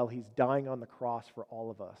said while He's dying on the cross for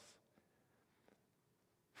all of us,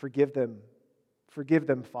 forgive them,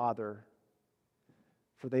 Father,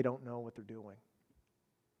 for they don't know what they're doing.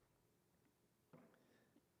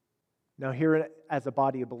 Now here as a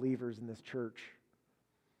body of believers in this church,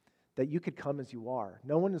 that you could come as you are.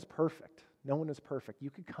 No one is perfect. No one is perfect. You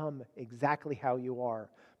could come exactly how you are,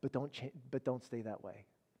 but don't stay that way.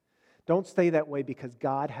 Don't stay that way, because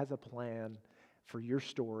God has a plan for your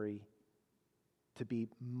story to be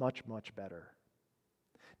much, much better.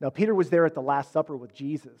 Now, Peter was there at the Last Supper with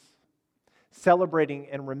Jesus, celebrating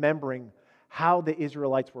and remembering how the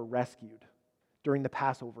Israelites were rescued during the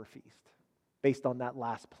Passover feast, based on that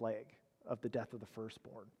last plague of the death of the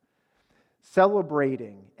firstborn.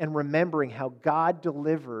 Celebrating and remembering how God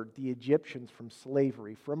delivered the Egyptians from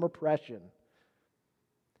slavery, from oppression,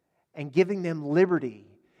 and giving them liberty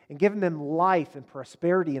and giving them life and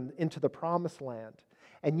prosperity into the promised land.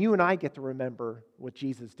 And you and I get to remember what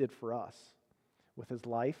Jesus did for us with His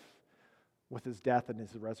life, with His death, and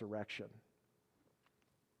His resurrection.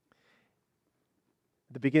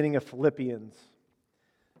 At the beginning of Philippians,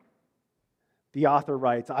 the author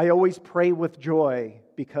writes, I always pray with joy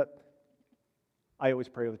because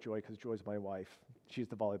Joy's my wife. She's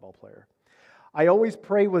the volleyball player. I always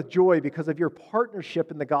pray with joy because of your partnership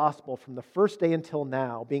in the gospel from the first day until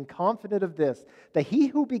now, being confident of this, that He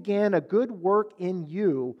who began a good work in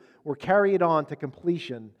you will carry it on to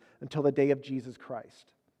completion until the day of Jesus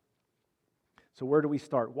Christ. So where do we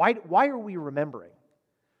start? Why are we remembering?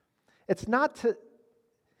 It's not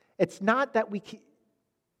that we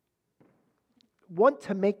want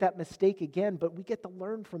to make that mistake again, but we get to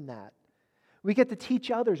learn from that. We get to teach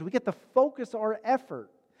others. We get to focus our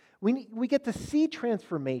effort. We get to see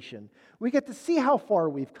transformation. We get to see how far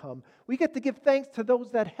we've come. We get to give thanks to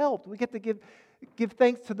those that helped. We get to give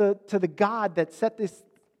thanks to the God that set this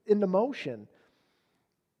into motion.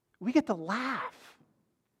 We get to laugh.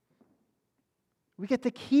 We get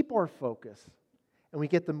to keep our focus, and we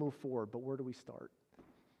get to move forward. But where do we start?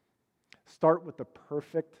 Start with the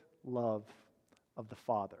perfect love of the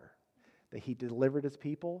Father, that He delivered His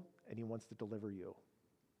people, and He wants to deliver you.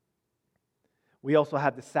 We also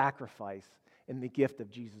have the sacrifice and the gift of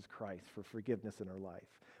Jesus Christ for forgiveness in our life.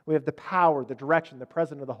 We have the power, the direction, the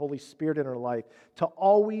presence of the Holy Spirit in our life to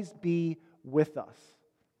always be with us.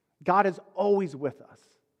 God is always with us.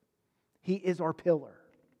 He is our pillar.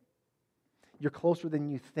 You're closer than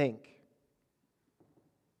you think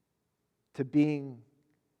to being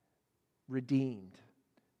redeemed,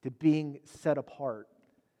 to being set apart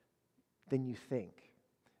than you think,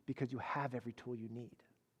 because you have every tool you need,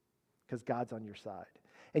 because God's on your side.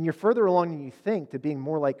 And you're further along than you think to being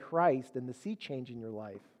more like Christ and to see change in your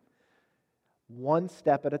life. one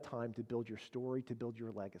step at a time to build your story, to build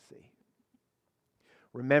your legacy.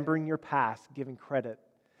 Remembering your past, giving credit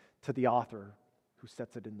to the author who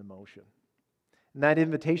sets it into motion. And that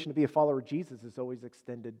invitation to be a follower of Jesus is always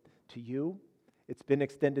extended to you. It's been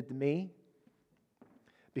extended to me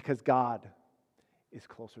because God is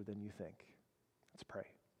closer than you think. Let's pray.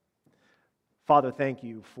 Father, thank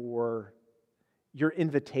you for your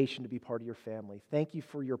invitation to be part of your family. Thank you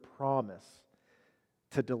for your promise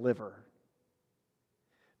to deliver.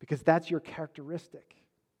 Because that's your characteristic.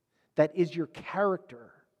 That is your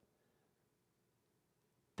character.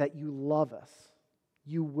 That you love us.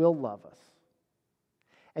 You will love us.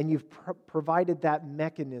 And you've provided that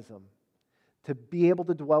mechanism to be able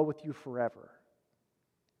to dwell with you forever.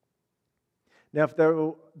 Now, if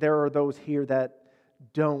there are those here that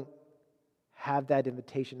don't have that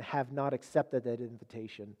invitation, have not accepted that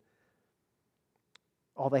invitation,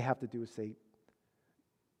 all they have to do is say,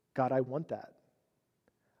 God, I want that.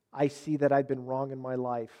 I see that I've been wrong in my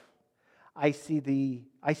life. I see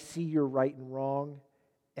your right and wrong,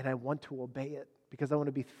 and I want to obey it because I want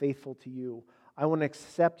to be faithful to you. I want to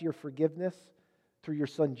accept your forgiveness through your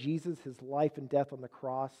Son Jesus, his life and death on the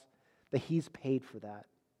cross, that he's paid for that.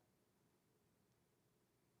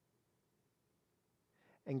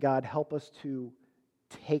 And God, help us to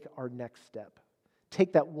take our next step.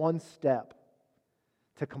 Take that one step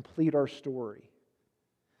to complete our story,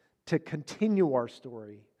 to continue our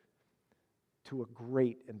story to a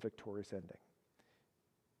great and victorious ending.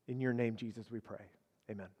 In your name, Jesus, we pray.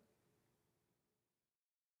 Amen.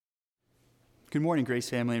 Good morning, Grace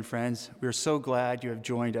family and friends. We are so glad you have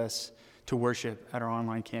joined us to worship at our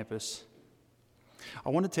online campus. I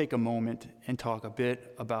want to take a moment and talk a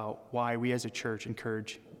bit about why we as a church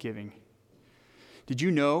encourage giving. Did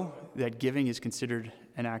you know that giving is considered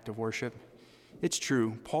an act of worship? It's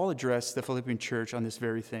true. Paul addressed the Philippian church on this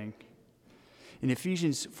very thing. In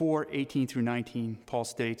Ephesians 4:18 through 19, Paul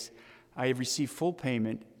states, I have received full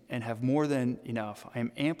payment and have more than enough. I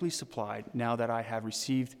am amply supplied now that I have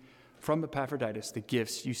received from Epaphroditus the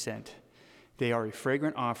gifts you sent. They are a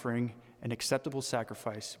fragrant offering, an acceptable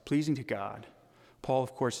sacrifice, pleasing to God. Paul,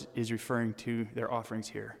 of course, is referring to their offerings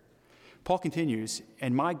here. Paul continues,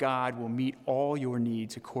 and my God will meet all your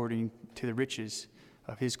needs according to the riches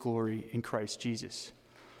of his glory in Christ Jesus.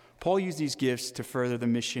 Paul used these gifts to further the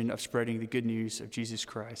mission of spreading the good news of Jesus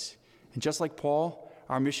Christ. And just like Paul,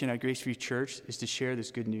 our mission at Grace Free Church is to share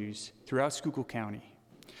this good news throughout Schuylkill County.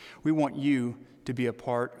 We want you to be a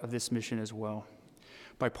part of this mission as well.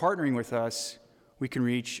 By partnering with us, we can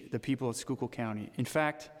reach the people of Schuylkill County. In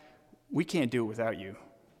fact, we can't do it without you.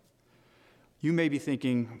 You may be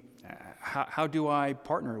thinking, how do I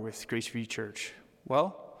partner with Grace Free Church?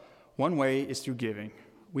 Well, one way is through giving.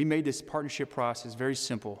 We made this partnership process very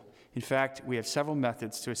simple. In fact, we have several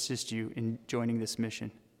methods to assist you in joining this mission.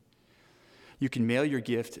 You can mail your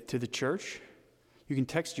gift to the church. You can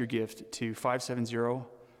text your gift to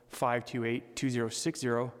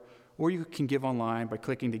 570-528-2060, or you can give online by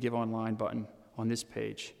clicking the Give Online button on this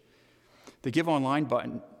page. The Give Online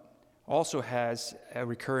button also has a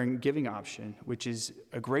recurring giving option, which is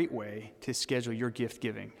a great way to schedule your gift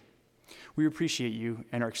giving. We appreciate you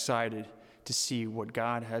and are excited to see what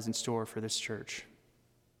God has in store for this church.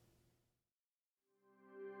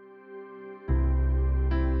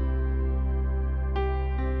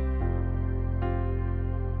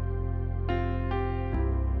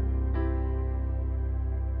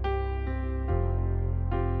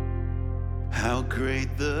 How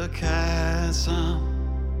great the chasm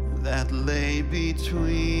that lay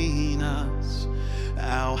between us,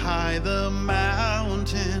 how high the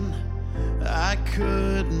mountain I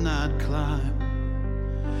could not climb.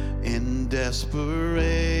 In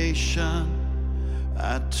desperation,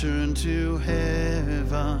 I turned to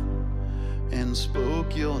heaven and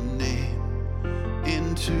spoke your name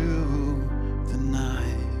into the night.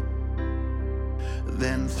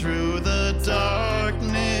 Then through the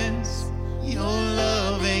darkness, your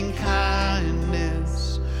loving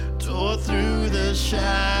kindness tore through the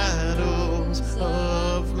shadows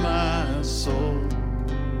of my soul.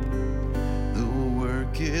 The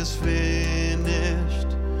work is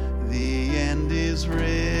finished, the end is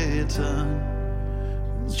written.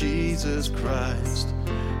 Jesus Christ,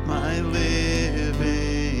 my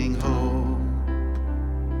living hope.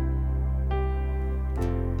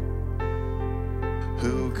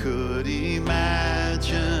 Who could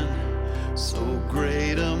imagine so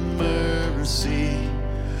great a mercy?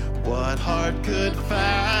 What heart could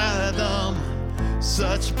fathom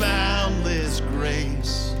such boundless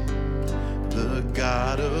grace? The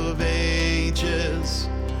God of ages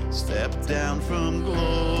stepped down from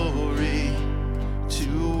glory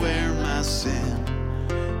to wear my sin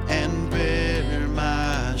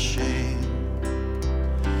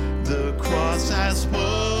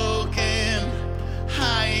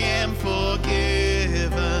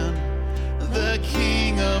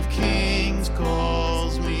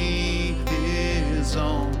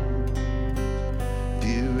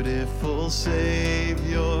wonderful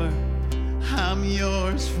Savior, I'm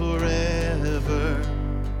yours forever.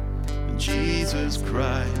 Jesus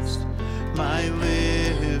Christ, my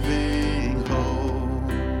living hope.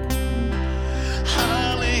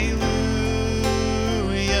 Hallelujah,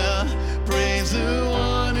 praise the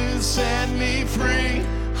one who set me free.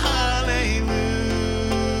 Hallelujah,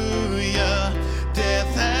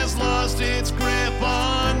 death has lost its grip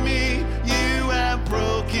on me. You have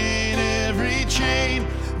broken every chain.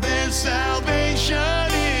 There's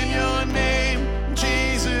salvation in your name,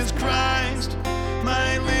 Jesus Christ,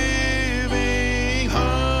 my living hope.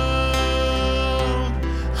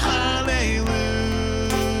 Hallelujah,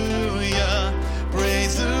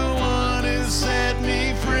 praise the one who set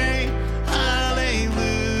me free. Hallelujah,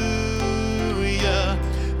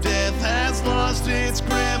 death has lost its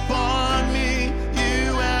grip on me.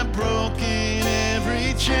 You have broken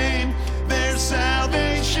every chain. There's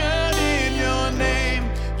salvation in your name,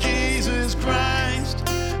 Jesus Christ,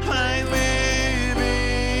 my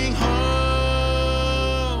living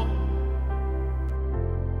hope.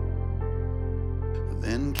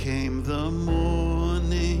 Then came the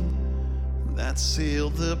morning that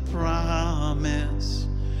sealed the promise.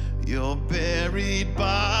 Your buried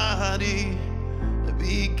body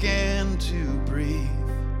began to breathe.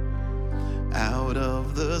 Out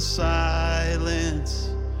of the silence,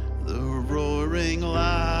 the roaring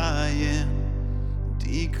lion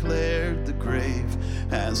declared the grave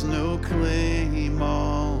has no claim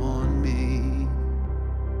on me.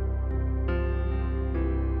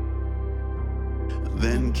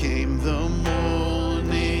 Then came the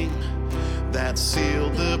morning that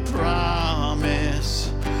sealed the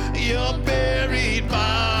promise. Your buried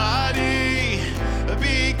body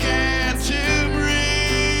began to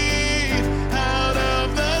breathe. Out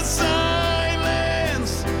of the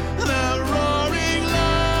silence, the roaring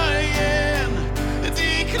lion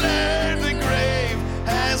declared the grave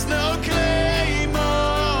has no claim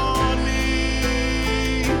on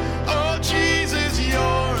me. Oh, Jesus,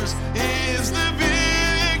 yours is the victory.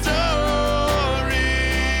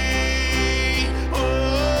 Oh,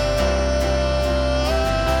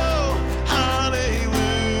 hallelujah,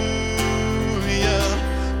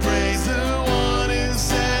 praise the one who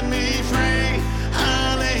set me free.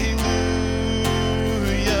 Hallelujah,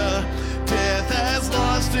 death has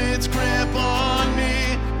lost its grip on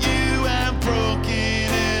me. You have broken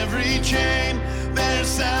every chain. There's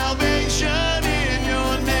salvation in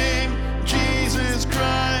your name, Jesus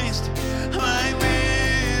Christ, my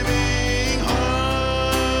living hope.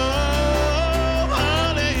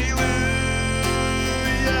 Hallelujah,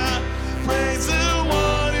 praise the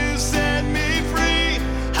one who set me free.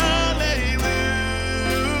 Hallelujah,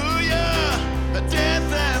 death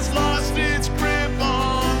has lost its grip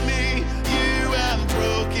on me. You have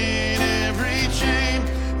broken every chain.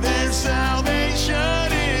 There's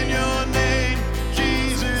salvation in your name,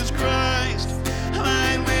 Jesus Christ,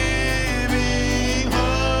 my living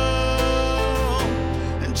hope.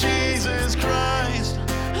 And Jesus Christ,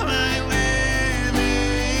 my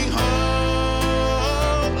living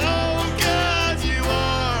hope. Oh God, you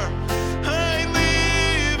are my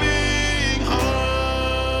living hope.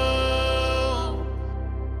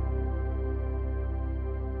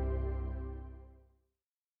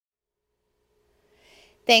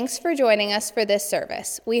 Thanks for joining us for this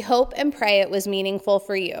service. We hope and pray it was meaningful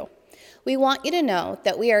for you. We want you to know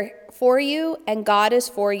that we are for you and God is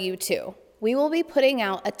for you too. We will be putting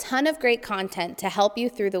out a ton of great content to help you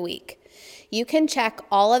through the week. You can check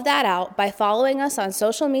all of that out by following us on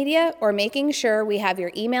social media or making sure we have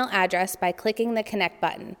your email address by clicking the connect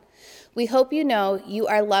button. We hope you know you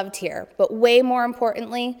are loved here, but way more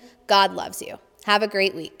importantly, God loves you. Have a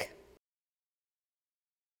great week.